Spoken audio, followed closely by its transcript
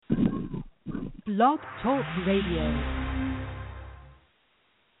Blog Talk Radio.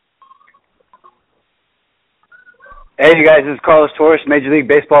 Hey, you guys, this is Carlos Torres, Major League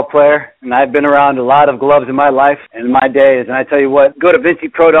Baseball player, and I've been around a lot of gloves in my life and in my days, and I tell you what, go to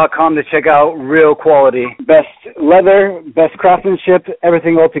VinciPro.com to check out real quality. Best leather, best craftsmanship,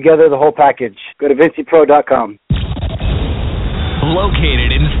 everything all together, the whole package. Go to VinciPro.com.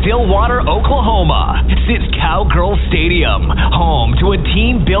 Located in Stillwater, Oklahoma, sits Cowgirls Stadium, home to a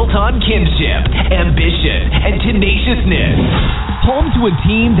team built on kinship, ambition, and tenaciousness. Home to a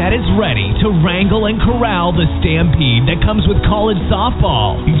team that is ready to wrangle and corral the stampede that comes with college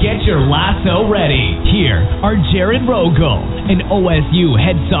softball. Get your lasso ready. Here are Jared Rogel and OSU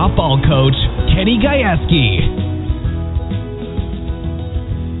head softball coach Kenny Gajewski.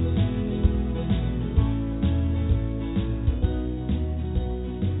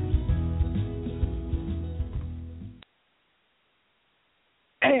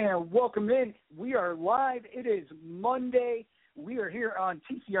 And welcome in. We are live. It is Monday. We are here on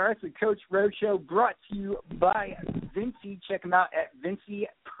TCRS, the Coach Road Show, brought to you by Vinci. Check them out at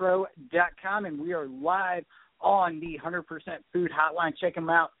VinciPro.com. And we are live on the 100% Food Hotline. Check them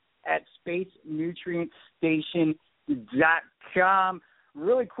out at SpaceNutrientStation.com.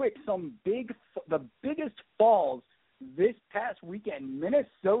 Really quick, the biggest falls this past weekend.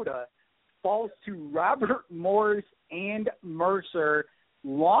 Minnesota falls to Robert Morris and Mercer.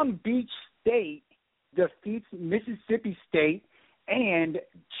 Long Beach State defeats Mississippi State, and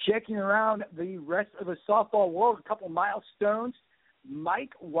checking around the rest of the softball world, a couple milestones.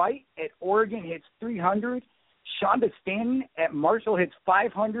 Mike White at Oregon hits 300. Shonda Stanton at Marshall hits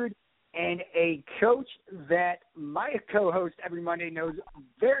 500. And a coach that my co-host every Monday knows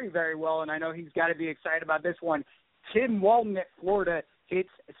very, very well, and I know he's got to be excited about this one, Tim Walton at Florida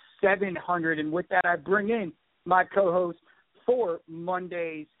hits 700. And with that, I bring in my co-host for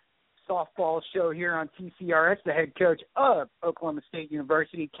Monday's softball show here on TCRS, the head coach of Oklahoma State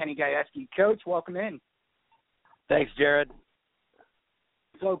University, Kenny Gajewski. Coach, welcome in. Thanks, Jared.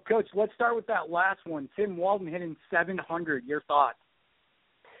 So, Coach, let's start with that last one. Tim Walton hitting 700. Your thoughts?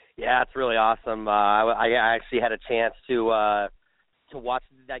 Yeah, it's really awesome. I actually had a chance to watch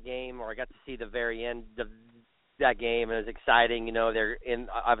that game, or I got to see the very end of that game, and it was exciting. You know, they're in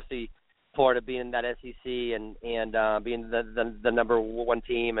obviously Florida being that SEC and being the number one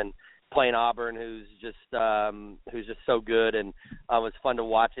team, and playing Auburn, who's just so good, and it was fun to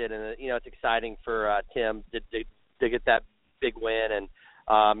watch it. And you know, it's exciting for Tim to get that big win, and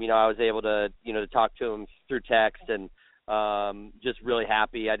you know, I was able to to talk to him through text, and just really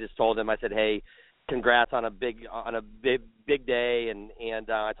happy. I just told him, I said, hey, congrats on a big day, and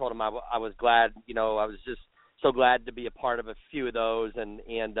I told him I was glad. You know, I was just so glad to be a part of a few of those, and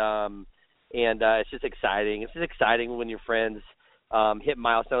it's just exciting. It's just exciting when your friends hit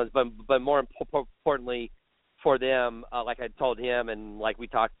milestones, but more importantly for them, like I told him, and like we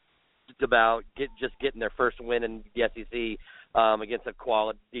talked about, getting their first win in the SEC against a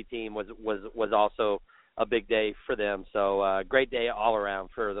quality team was also a big day for them. So great day all around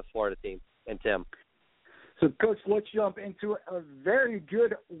for the Florida team and Tim. So, Coach, let's jump into a very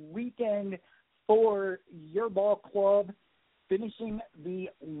good weekend for your ball club, finishing the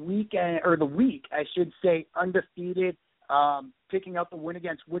week, I should say, undefeated, picking up a win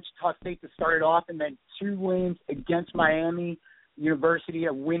against Wichita State to start it off, and then 2 wins against Miami University,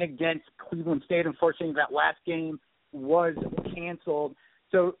 a win against Cleveland State. Unfortunately, that last game was canceled.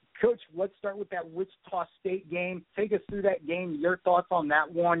 So, Coach, let's start with that Wichita State game. Take us through that game, your thoughts on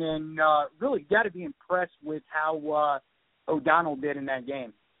that one, and really got to be impressed with how O'Donnell did in that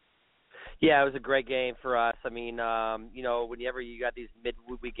game. Yeah, it was a great game for us. I mean, you know, whenever you got these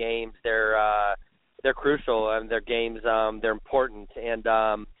midweek games, they're crucial, and their games they're important. And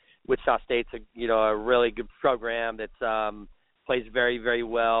Wichita State's a really good program that plays very, very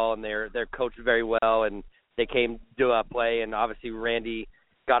well, and they're coached very well, and they came to play, and obviously Randy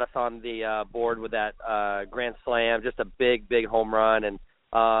got us on the board with that grand slam, just a big home run, and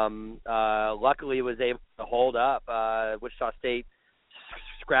luckily was able to hold up. Wichita State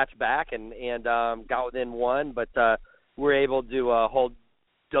scratched back and got within 1, but we're able to hold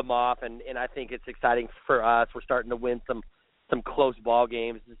them off, and I think it's exciting for us. We're starting to win some close ball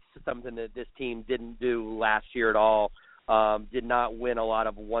games. It's something that this team didn't do last year at all. Did not win a lot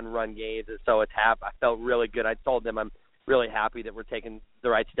of one-run games, and so I felt really good. I told them I'm really happy that we're taking the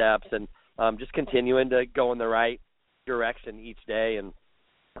right steps and just continuing to go in the right direction each day, and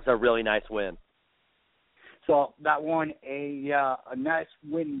it's a really nice win. So that one, a nice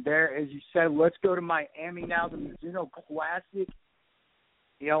win there. As you said, let's go to Miami now. The Mizuno Classic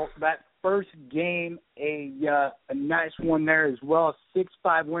that first game, a nice one there as well,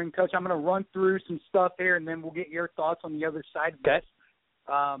 6-5 win. Coach, I'm going to run through some stuff here, and then we'll get your thoughts on the other side of this.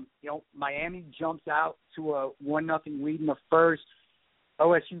 Miami jumps out to a 1-0 lead in the first.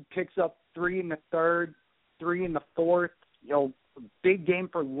 OSU picks up 3 in the third, 3 in the fourth. Big game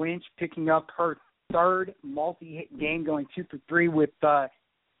for Lynch, picking up her third multi-hit game, going 2 for 3 with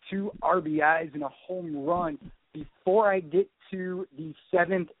 2 RBIs and a home run. Before I get to the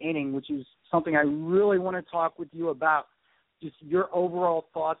 7th inning, which is something I really want to talk with you about, just your overall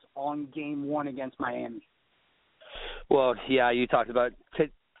thoughts on Game 1 against Miami. Well, yeah, you talked about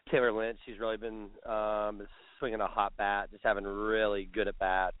Taylor Lynch. She's really been swinging a hot bat, just having really good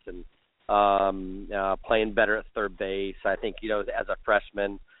at-bats and playing better at third base. I think, as a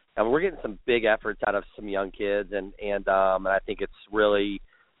freshman, and we're getting some big efforts out of some young kids, and I think it's really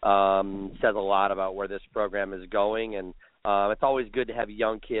says a lot about where this program is going. And it's always good to have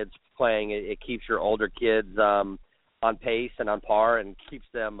young kids playing. It keeps your older kids on pace and on par and keeps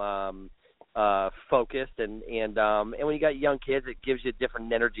them focused. And when you got young kids, it gives you a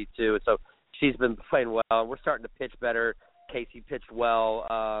different energy too. And so she's been playing well. We're starting to pitch better. Casey pitched well.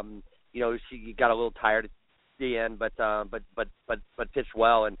 She got a little tired at the end, but pitched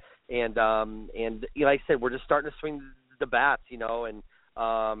well. And like I said, we're just starting to swing the bats, and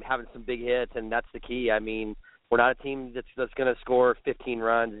having some big hits, and that's the key. I mean, we're not a team that's going to score 15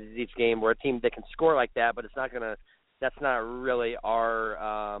 runs each game. We're a team that can score like that, but that's not really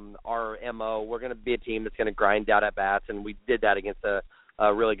our MO. We're going to be a team that's going to grind out at bats, and we did that against a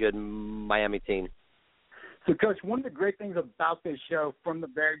really good Miami team. So, Coach, one of the great things about this show from the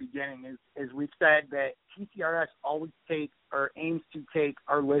very beginning is we've said that TCRS always aims to take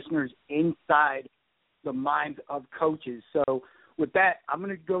our listeners inside the minds of coaches. So with that, I'm going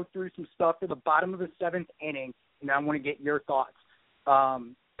to go through some stuff at the bottom of the 7th inning, and I want to get your thoughts.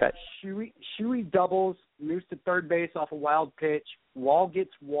 Okay. Shuey doubles, moves to third base off a wild pitch. Wall gets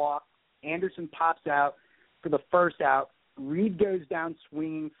walked. Anderson pops out for the first out. Reed goes down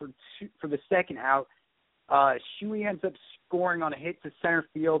swinging for the second out. Shuey ends up scoring on a hit to center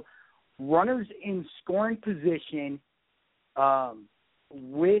field. Runners in scoring position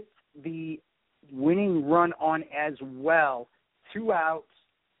with the winning run on as well. 2 outs.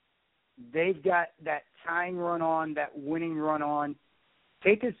 They've got that tying run on, that winning run on.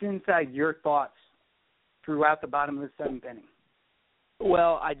 Take us inside your thoughts throughout the bottom of the 7th inning.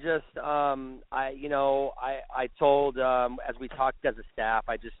 Well, I just, I told, as we talked as a staff,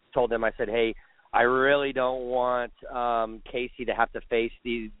 I just told them, I said, hey, I really don't want Casey to have to face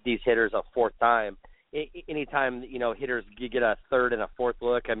these hitters a fourth time. Anytime, hitters get a third and a fourth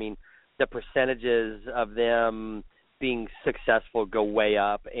look, I mean, the percentages of them being successful go way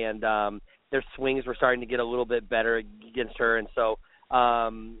up, and their swings were starting to get a little bit better against her. And so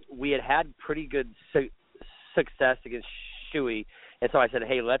we had pretty good success against Shuey. And so I said,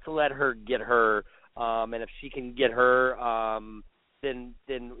 hey, let's let her get her, and if she can get her, then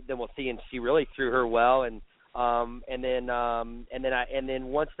we'll see. And she really threw her well, and then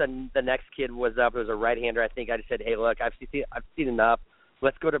once the next kid was up, it was a right-hander. I think I just said, hey, look, I've seen enough.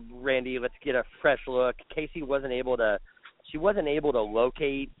 Let's go to Brandy. Let's get a fresh look. Casey wasn't able to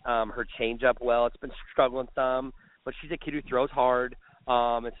locate her changeup well. It's been struggling some, but she's a kid who throws hard,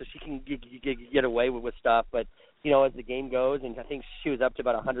 and so she can get away with stuff. But as the game goes, and I think she was up to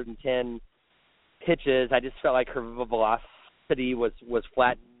about 110 pitches, I just felt like her velocity was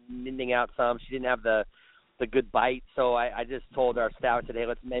flattening out some. She didn't have the good bite, so I just told our staff today,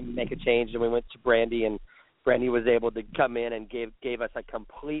 let's make a change, and we went to Brandy, and Brandy was able to come in and gave us a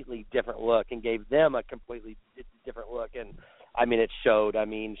completely different look and gave them a completely different look. And, I mean, it showed. I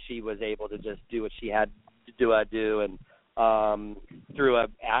mean, she was able to just do what she had to do and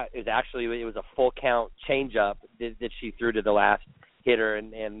it was a full count changeup that she threw to the last hitter,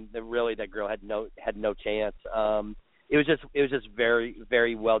 and really that girl had no chance. It was just very,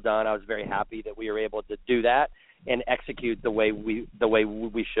 very well done. I was very happy that we were able to do that and execute the way we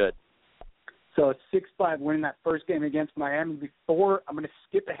should. So a 6-5 win in that first game against Miami. Before, I'm going to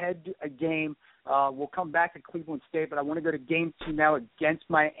skip ahead to a game. We'll come back to Cleveland State, but I want to go to Game 2 now against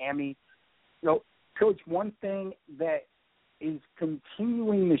Miami. Coach, one thing that is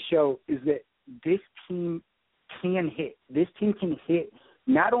continuing the show is that this team can hit. This team can hit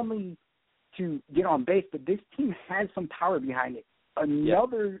not only to get on base, but this team has some power behind it.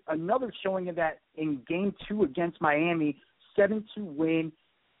 Another showing of that in Game 2 against Miami, 7-2 win.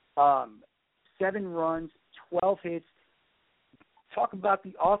 7 runs, 12 hits. Talk about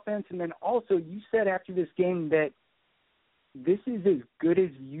the offense, and then also you said after this game that this is as good as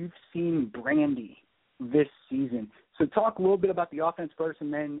you've seen Brandy this season. So talk a little bit about the offense first,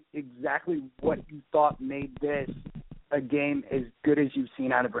 and then exactly what you thought made this a game as good as you've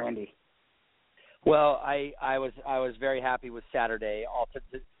seen out of Brandy. Well, I was very happy with Saturday. All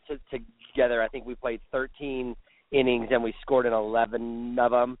together, I think we played 13 innings and we scored in 11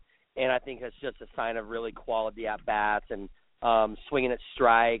 of them, and I think that's just a sign of really quality at bats and swinging at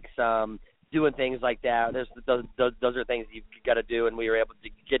strikes, doing things like that. Those are things you've got to do, and we were able to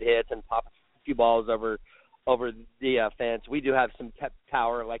get hits and pop a few balls over the fence. We do have some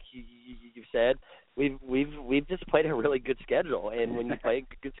power, like you've said. We've just played a really good schedule, and when you play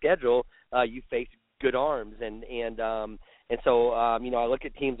a good schedule, you face good arms, and so I look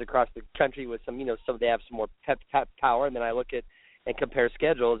at teams across the country with some they have some more power, and then I look at and compare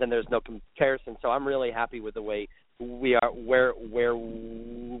schedules, and there's no comparison. So I'm really happy with the way we are, where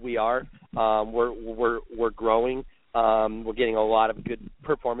we are. We're growing. We're getting a lot of good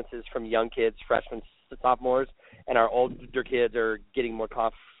performances from young kids, freshmen, sophomores, and our older kids are getting more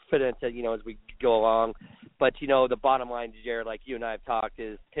confident as we go along. But the bottom line, Jared, like you and I have talked,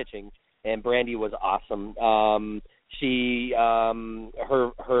 is pitching, and Brandy was awesome. She her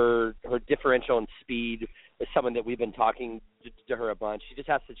differential and speed is someone that we've been talking to her a bunch. She just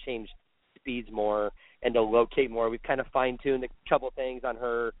has to change speeds more and to locate more. We've kind of fine-tuned a couple things on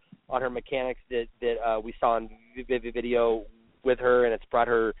her mechanics that we saw in video with her, and it's brought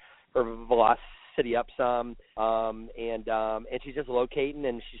her velocity up some. And she's just locating,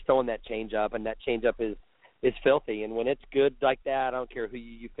 and she's throwing that changeup, and that changeup is filthy. And when it's good like that, I don't care who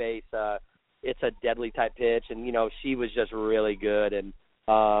you face. It's a deadly type pitch, and she was just really good. And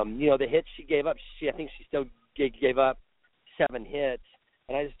the hits she gave up, I think she still gave up 7 hits.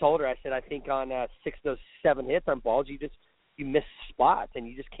 And I just told her, I said, I think on 6 of those 7 hits on balls, you miss spots, and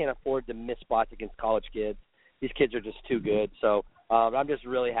you just can't afford to miss spots against college kids. These kids are just too good. So I'm just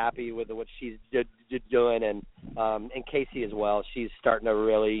really happy with what she's doing, and Casey as well. She's starting to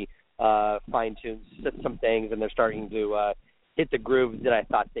really fine tune some things, and they're starting to hit the groove that I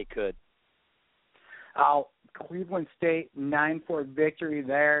thought they could. Cleveland State 9-4 victory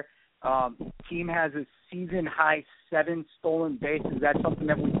there. Team has a season-high 7 stolen bases. That's something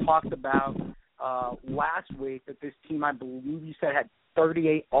that we talked about last week, that this team, I believe you said, had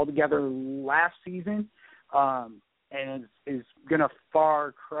 38 altogether last season, and is going to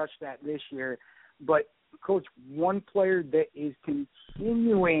far crush that this year. But, Coach, one player that is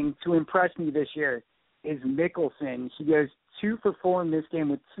continuing to impress me this year is Mickelson. He goes 2 for 4 in this game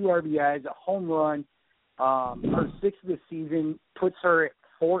with 2 RBIs, a home run. Her 6th of the season puts her at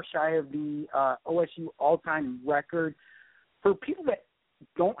 4 shy of the OSU all-time record. For people that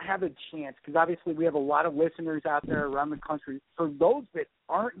don't have a chance, because obviously we have a lot of listeners out there around the country, for those that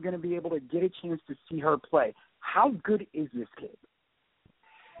aren't going to be able to get a chance to see her play, how good is this kid?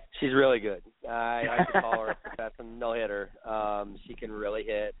 She's really good. I could call her a professional no-hitter. She can really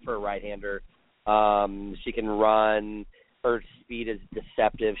hit for a right-hander. She can run. Her speed is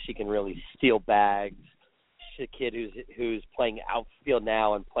deceptive. She can really steal bags. She's a kid who's playing outfield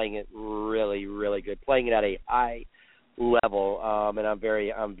now and playing it really, really good, playing it at a high level, and I'm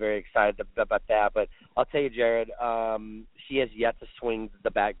very excited about that. But I'll tell you, Jared, she has yet to swing the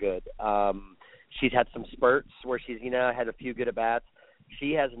bat good. She's had some spurts where she's had a few good at bats.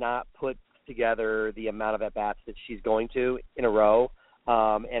 She has not put together the amount of at bats that she's going to in a row,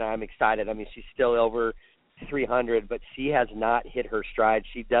 and I'm excited. I mean, she's still over 300, but she has not hit her stride.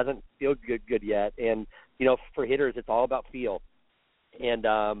 She doesn't feel good yet, and for hitters, it's all about feel, and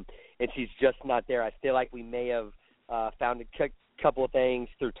she's just not there. I feel like we may have found a couple of things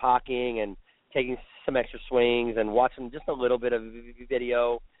through talking and taking some extra swings and watching just a little bit of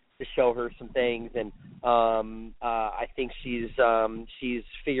video to show her some things, and I think she's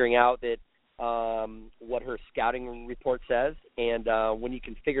figuring out that what her scouting report says, and when you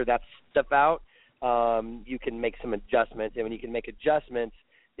can figure that stuff out, you can make some adjustments, and when you can make adjustments,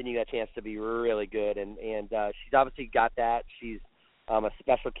 then you got a chance to be really good, and she's obviously got that. She's a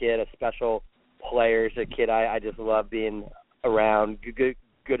special kid, a special player. She's a kid I just love being around,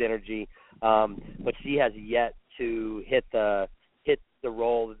 good energy, but she has yet to hit the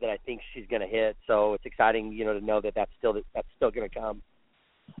role that I think she's going to hit, so it's exciting, to know that that's still going to come.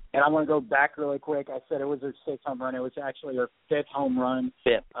 And I want to go back really quick. I said it was her 6th home run. It was actually her 5th home run.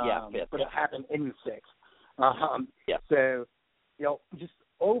 5th. But it happened in the 6th. So, just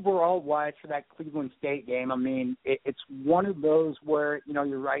overall wise for that Cleveland State game, I mean, it's one of those where,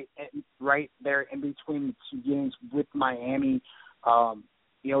 you're right there in between the 2 games with Miami.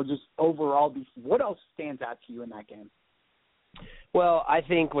 Just overall, what else stands out to you in that game? Well, I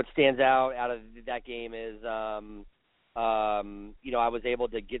think what stands out of that game is I was able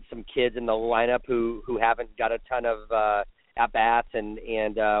to get some kids in the lineup who haven't got a ton of at bats, and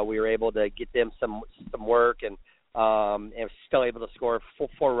we were able to get them some work, and still able to score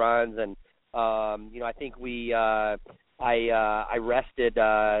four runs. And I think I rested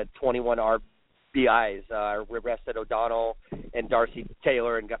 21 RBIs. We rested O'Donnell and Darcy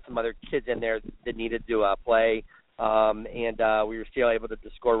Taylor, and got some other kids in there that needed to play. We were still able to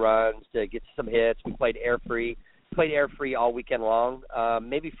score runs, to get some hits. We played air free all weekend long.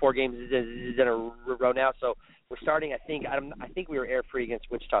 Maybe 4 games in a row now. So we're starting. I think we were air free against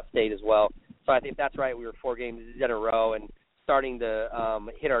Wichita State as well. So I think that's right. We were 4 games in a row, and starting to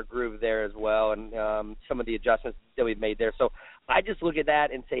hit our groove there as well, and some of the adjustments that we've made there. So I just look at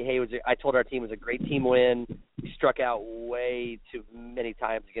that and say, hey, I told our team it was a great team win. We struck out way too many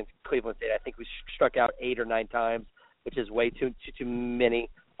times against Cleveland State. I think we struck out 8 or 9 times, which is way too many.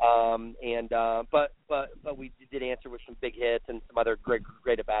 But we did answer with some big hits and some other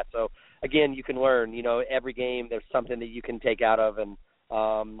great at bats. So again, you can learn. Every game there's something that you can take out of, and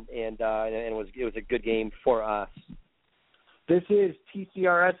it was a good game for us. This is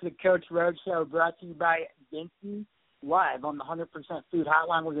TCRS, the Coach Road Show, brought to you by Vinci, live on the 100% Food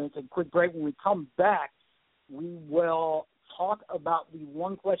Hotline. We're going to take a quick break. When we come back, we will talk about the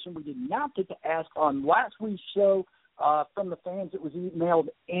one question we did not get to ask on last week's show from the fans. It was emailed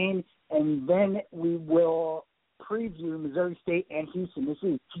in, and then we will preview Missouri State and Houston. This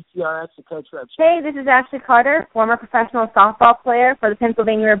is TCRS, the Coach Road Show. Hey, this is Ashley Carter, former professional softball player for the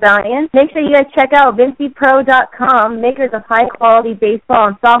Pennsylvania Rebellion. Make sure you guys check out VinciPro.com, makers of high-quality baseball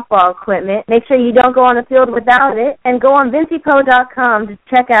and softball equipment. Make sure you don't go on the field without it, and go on VinciPro.com to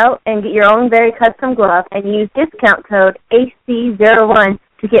check out and get your own very custom glove, and use discount code AC01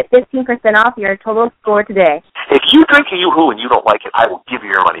 to get 15% off your total score today. If you drink a Yoo-Hoo and you don't like it, I will give you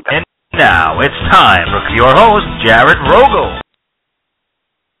your money back. Now it's time for your host, Jarrett Rogel.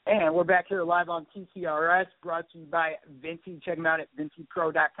 And we're back here live on TCRS, brought to you by Vinci. Check them out at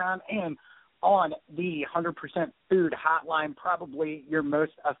VinciPro.com and on the 100% Food Hotline, probably your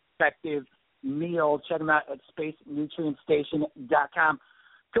most effective meal. Check them out at SpaceNutrientStation.com.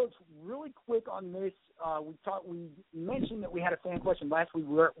 Coach, really quick on this, we mentioned that we had a fan question last week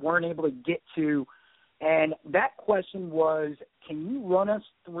we weren't able to get to, and that question was, can you run us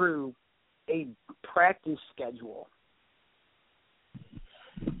through a practice schedule?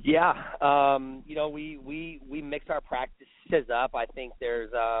 Yeah, we mix our practices up. I think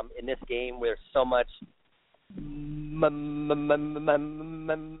there's in this game there's so much monotony,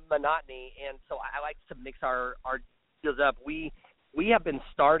 and so I like to mix our deals up. We have been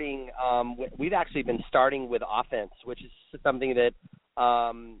starting. We've actually been starting with offense, which is something that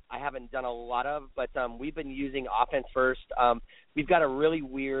I haven't done a lot of, but we've been using offense first. We've got a really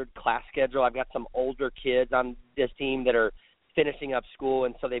weird class schedule. I've got some older kids on this team that are finishing up school,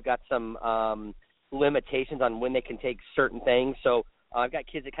 and so they've got some limitations on when they can take certain things. So I've got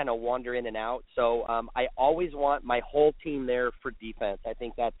kids that kind of wander in and out. So I always want my whole team there for defense. I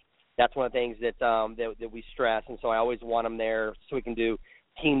think that's one of the things that we stress, and so I always want them there so we can do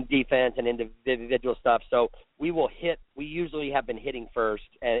team defense and individual stuff. So we will hit. We usually have been hitting first,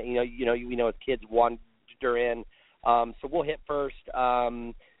 and we know as kids wander in. So we'll hit first.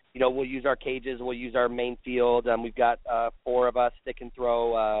 We'll use our cages. We'll use our main field. We've got 4 of us that can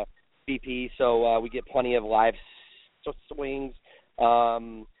throw BP, so we get plenty of live swings.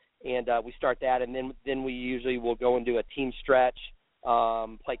 And we start that, and then we usually will go and do a team stretch,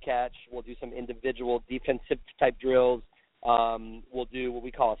 play catch. We'll do some individual defensive type drills. We'll do what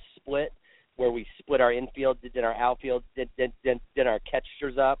we call a split, where we split our infield, then our outfield, then our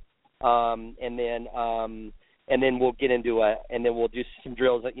catchers up, and then we'll get into and then we'll do some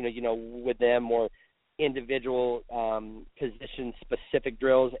drills, with them, more individual position specific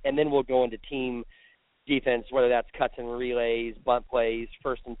drills, and then we'll go into team defense, whether that's cuts and relays, bunt plays,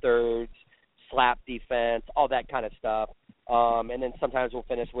 first and thirds, slap defense, all that kind of stuff. And then sometimes we'll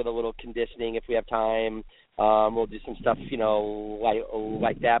finish with a little conditioning if we have time. We'll do some stuff,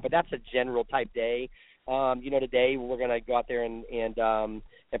 like that. But that's a general type day. Today we're going to go out there and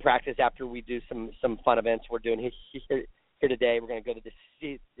practice after we do some fun events we're doing here today. We're going to go to this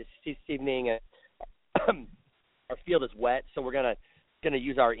evening. Our field is wet, so we're going to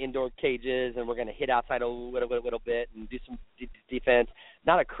use our indoor cages, and we're going to hit outside a little bit and do some defense.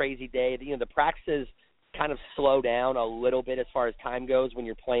 Not a crazy day. The practices kind of slow down a little bit as far as time goes when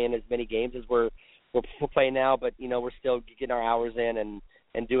you're playing as many games as we're playing now, but we're still getting our hours in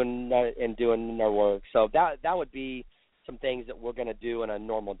and doing our work. So that would be some things that we're going to do in a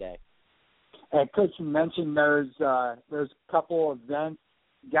normal day. Coach, you mentioned there's a couple events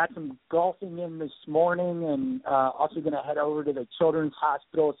got some golfing in this morning, and also going to head over to the Children's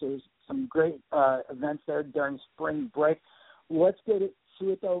Hospital. So there's some great events there during spring break. Let's get to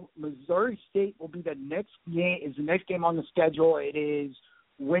it, though. Missouri State will be the next game on the schedule. It is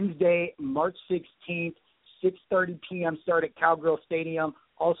Wednesday, March 16th, 6:30 p.m. start at Cowgirls Stadium.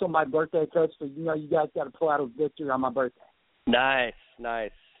 Also my birthday, Coach, so you guys got to pull out a victory on my birthday. Nice.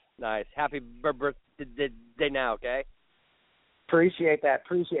 Happy birthday now, okay? Appreciate that.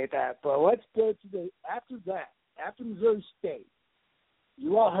 But let's go to after Missouri State,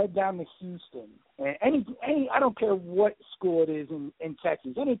 you all head down to Houston. And any I don't care what school it is in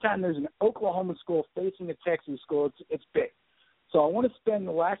Texas. Anytime there's an Oklahoma school facing a Texas school, it's big. So I want to spend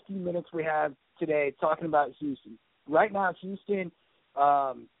the last few minutes we have today talking about Houston. Right now, Houston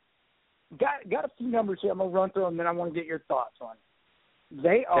got a few numbers here. I'm going to run through them, and then I want to get your thoughts on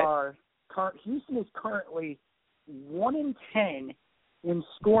it. Houston is currently 1-10 when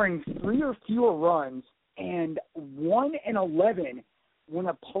scoring 3 or fewer runs, and 1-11 when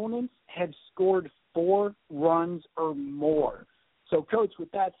opponents have scored 4 runs or more. So, Coach,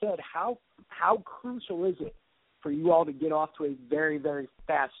 with that said, how crucial is it for you all to get off to a very, very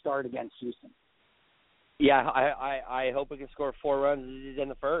fast start against Houston? Yeah, I hope we can score 4 runs in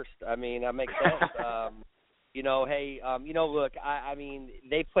the first. I mean, that makes sense. Look, I mean,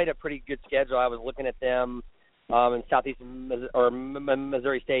 they played a pretty good schedule. I was looking at them in Southeast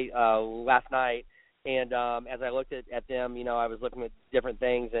Missouri State last night, and as I looked at them, I was looking at different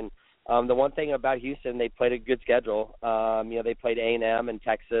things. And the one thing about Houston, they played a good schedule. They played A&M and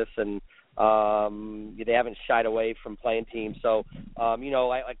Texas, and they haven't shied away from playing teams. So,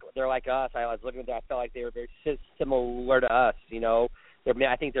 like they're like us. I was looking at that. I felt like they were very similar to us.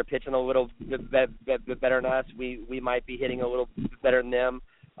 I think they're pitching a little bit better than us. We might be hitting a little bit better than them.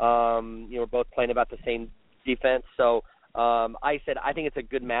 We're both playing about the same defense. So, I think it's a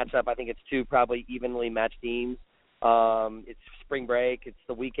good matchup. I think it's 2 probably evenly matched teams. It's spring break. It's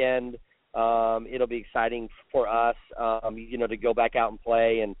the weekend. It'll be exciting for us, to go back out and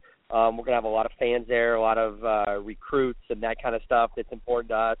play. And we're going to have a lot of fans there, a lot of recruits and that kind of stuff that's important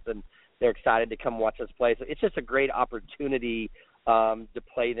to us. And they're excited to come watch us play. So it's just a great opportunity to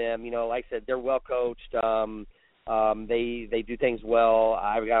play them. Like I said, they're well coached. They do things well.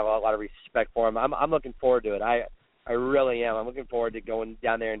 I've got a lot of respect for them. I'm looking forward to it. I really am. I'm looking forward to going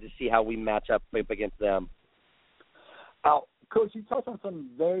down there and to see how we match up against them. Coach, you touched on something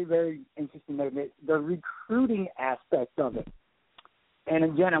very, very interesting there, the recruiting aspect of it. And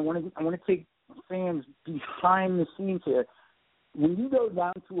again, I want to take fans behind the scenes here. When you go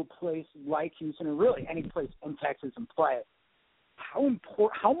down to a place like Houston, or really any place in Texas and play it,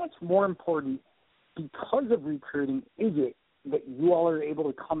 how much more important, because of recruiting, is it that you all are able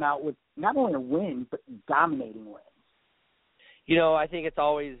to come out with not only a win but dominating wins? I think it's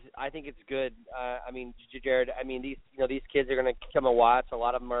good. Jared, these kids are going to come and watch. A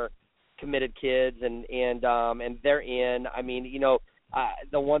lot of them are committed kids, and they're in.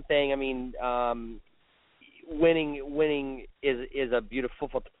 The one thing, winning is a beautiful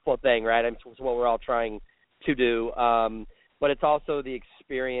thing, right? It's what we're all trying to do. But it's also the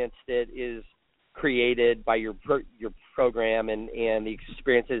experience that is created by your program and the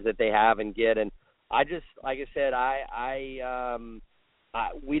experiences that they have and get. And I just, like I said, I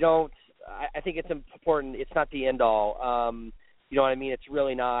think it's important. It's not the end all. You know what I mean? It's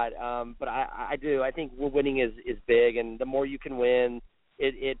really not. But I think winning is big, and the more you can win,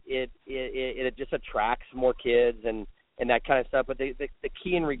 it just attracts more kids and that kind of stuff. But the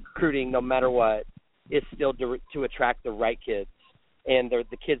key in recruiting, no matter what, is still to attract the right kids, and they're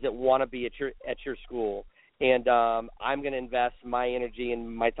the kids that want to be at your school. And I'm going to invest my energy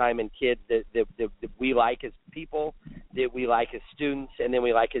and my time in kids that we like as people, that we like as students, and then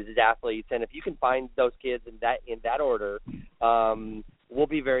we like as athletes. And if you can find those kids in that order, we'll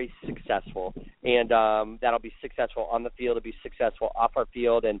be very successful. And that'll be successful on the field. It'll be successful off our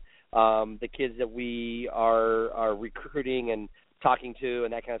field. And the kids that we are recruiting and talking to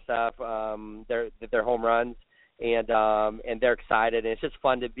and that kind of stuff, they're home runs. And they're excited, and it's just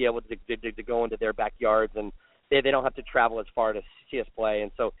fun to be able to go into their backyards, and they don't have to travel as far to see us play.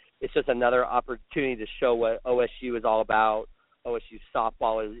 And so it's just another opportunity to show what OSU is all about, OSU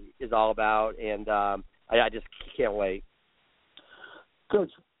softball is all about, and I just can't wait.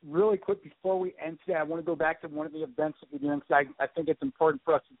 Coach, really quick before we end today, I want to go back to one of the events that you're doing, because I think it's important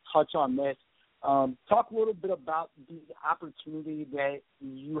for us to touch on this. Talk a little bit about the opportunity that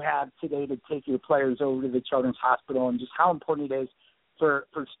you have today to take your players over to the Children's Hospital, and just how important it is for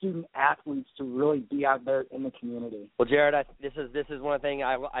student athletes to really be out there in the community. Well, Jared, this is one thing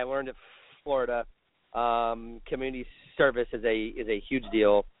I learned at Florida. community service is a huge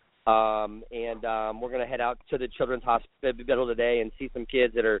deal. And we're going to head out to the Children's Hospital today and see some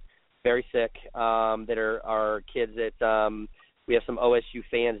kids that are very sick, that are kids that we have some OSU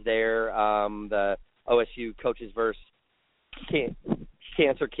fans there, the OSU Coaches versus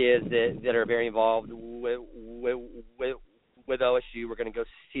Cancer kids that are very involved with OSU. We're going to go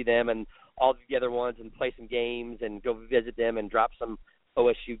see them and all the other ones and play some games and go visit them and drop some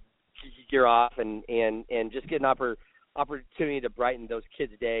OSU gear off and just get an opportunity to brighten those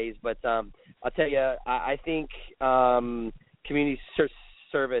kids' days. But I'll tell you, I think community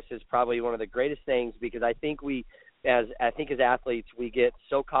service is probably one of the greatest things, because I think as athletes, we get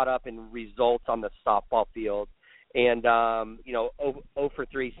so caught up in results on the softball field, and 0 for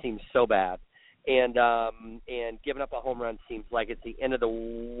 3 seems so bad, and giving up a home run seems like it's the end of the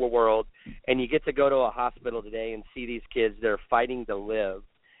world. And you get to go to a hospital today and see these kids that are fighting to live,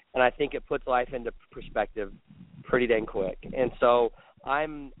 and I think it puts life into perspective pretty dang quick. And so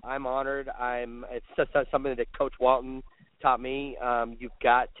I'm honored. It's just something that Coach Walton taught me. You've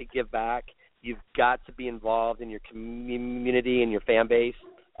got to give back. You've got to be involved in your community and your fan base,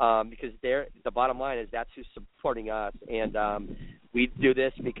 because the bottom line is that's who's supporting us. And we do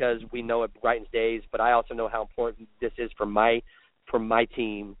this because we know it brightens days, but I also know how important this is for my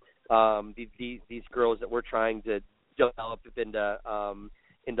team. These girls that we're trying to develop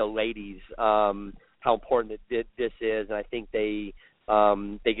into ladies, how important this is, and I think they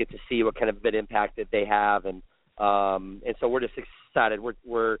get to see what kind of an impact that they have, and so we're just excited. We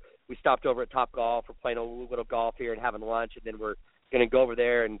stopped over at Top Golf. We're playing a little golf here and having lunch, and then we're going to go over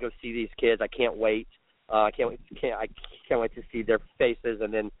there and go see these kids. I can't wait. I can't wait to see their faces,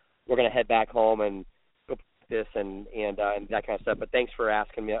 and then we're going to head back home and go this and that kind of stuff. But thanks for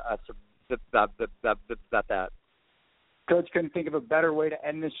asking me about that. Coach, couldn't think of a better way to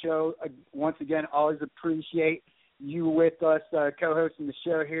end the show. Once again, always appreciate you with us, co-hosting the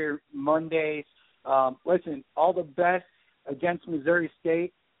show here Mondays. Listen, all the best against Missouri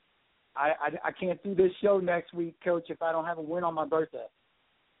State. I can't do this show next week, Coach, if I don't have a win on my birthday.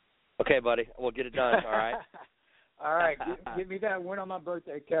 Okay, buddy. We'll get it done, all right? All right. Give me that win on my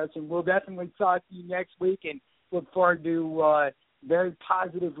birthday, Coach, and we'll definitely talk to you next week, and look forward to very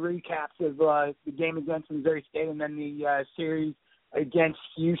positive recaps of the game against Missouri State and then the series against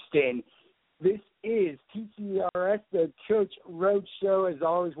Houston. This is TCRS, the Coach Road Show. As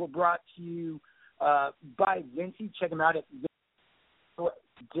always, we're brought to you by Vinci. Check them out at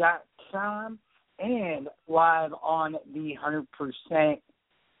Vinci.com and live on the 100%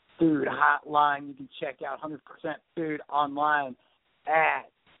 Food Hotline. You can check out 100% Food online at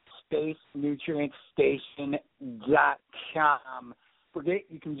SpaceNutrientStation.com. Forget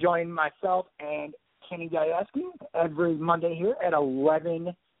you can join myself and Kenny Gajewski every Monday here at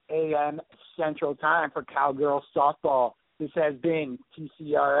 11 a.m. Central Time for Cowgirls Softball. This has been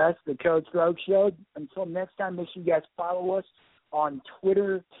TCRS, the Coach Rogue Show. Until next time, make sure you guys follow us on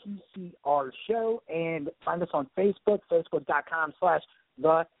Twitter, TCR Show, and find us on Facebook,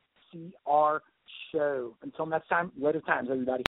 facebook.com/TheCR Show. Until next time, later times, everybody.